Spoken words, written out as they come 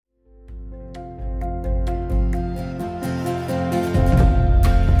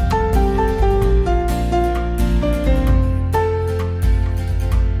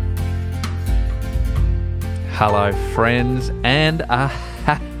Hello, friends, and a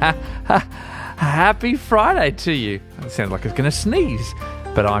happy Friday to you. It sounds like it's going to sneeze,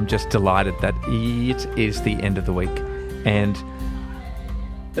 but I'm just delighted that it is the end of the week, and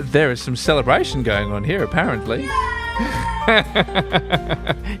there is some celebration going on here, apparently.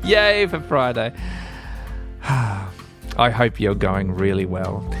 Yay for Friday. I hope you're going really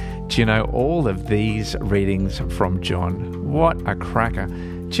well. Do you know, all of these readings from John, what a cracker.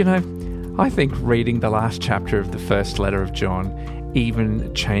 Do you know, I think reading the last chapter of the first letter of John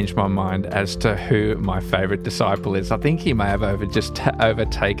even changed my mind as to who my favourite disciple is. I think he may have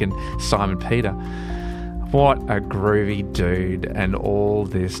overtaken Simon Peter. What a groovy dude, and all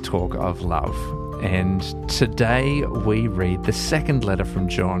this talk of love. And today we read the second letter from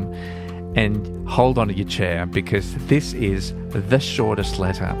John. And hold on to your chair, because this is the shortest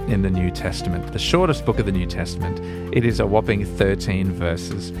letter in the New Testament, the shortest book of the New Testament. It is a whopping 13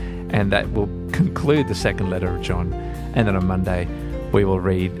 verses, and that will conclude the second letter of John. And then on Monday, we will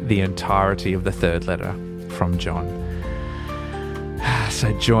read the entirety of the third letter from John.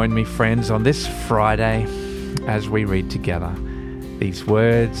 So join me, friends, on this Friday as we read together these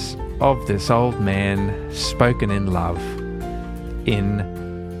words of this old man spoken in love in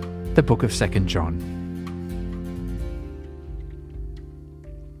the book of 2 John.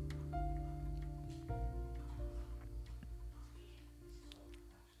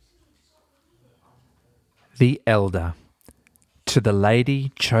 The elder, to the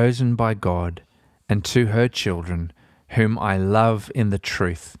lady chosen by God, and to her children, whom I love in the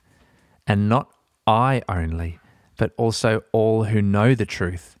truth, and not I only, but also all who know the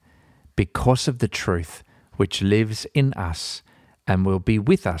truth, because of the truth which lives in us and will be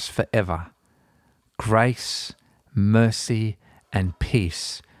with us forever. Grace, mercy, and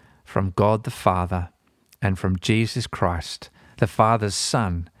peace from God the Father and from Jesus Christ, the Father's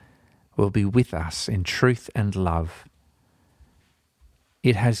Son, will be with us in truth and love.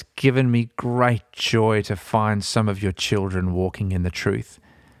 It has given me great joy to find some of your children walking in the truth,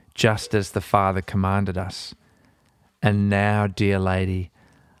 just as the Father commanded us. And now, dear lady,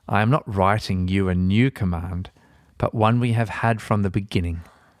 I am not writing you a new command, but one we have had from the beginning.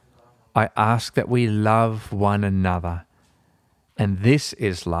 I ask that we love one another, and this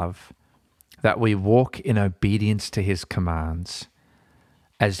is love, that we walk in obedience to his commands.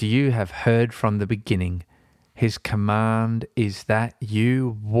 As you have heard from the beginning, his command is that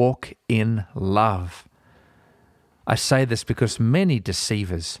you walk in love. I say this because many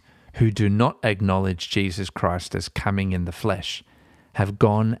deceivers who do not acknowledge Jesus Christ as coming in the flesh have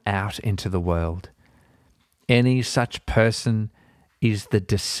gone out into the world. Any such person is the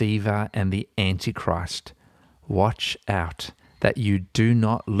deceiver and the antichrist. Watch out that you do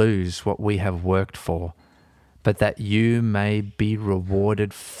not lose what we have worked for, but that you may be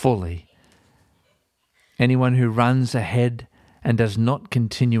rewarded fully. Anyone who runs ahead and does not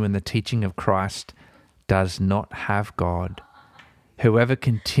continue in the teaching of Christ does not have God. Whoever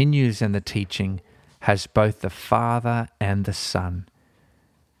continues in the teaching has both the Father and the Son.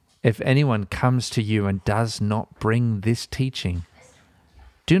 If anyone comes to you and does not bring this teaching,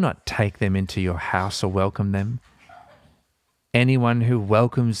 do not take them into your house or welcome them. Anyone who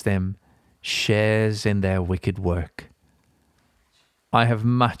welcomes them shares in their wicked work. I have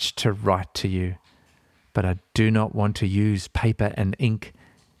much to write to you, but I do not want to use paper and ink.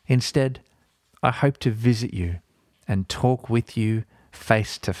 Instead, I hope to visit you and talk with you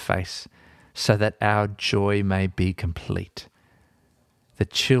face to face, so that our joy may be complete. The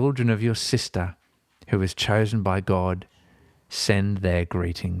children of your sister, who is chosen by God, send their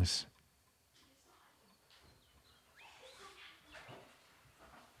greetings.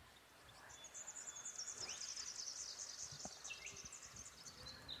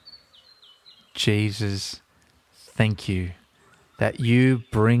 Jesus, thank you that you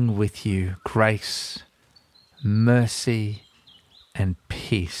bring with you grace, mercy, and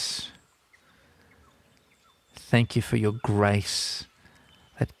peace. Thank you for your grace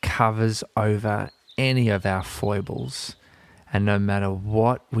that covers over any of our foibles, and no matter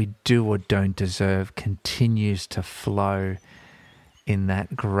what we do or don't deserve, continues to flow in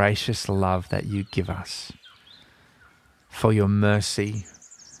that gracious love that you give us. For your mercy,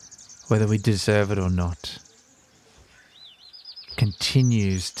 whether we deserve it or not,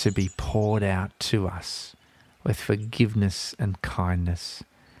 continues to be poured out to us with forgiveness and kindness.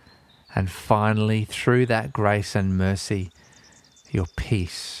 And finally, through that grace and mercy, your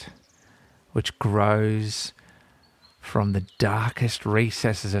peace, which grows from the darkest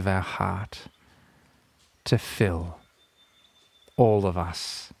recesses of our heart to fill all of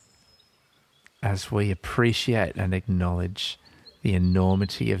us as we appreciate and acknowledge the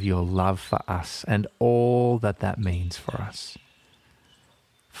enormity of your love for us and all that that means for us.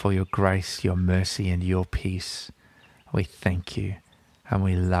 For your grace, your mercy, and your peace, we thank you and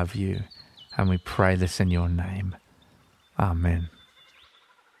we love you and we pray this in your name. Amen.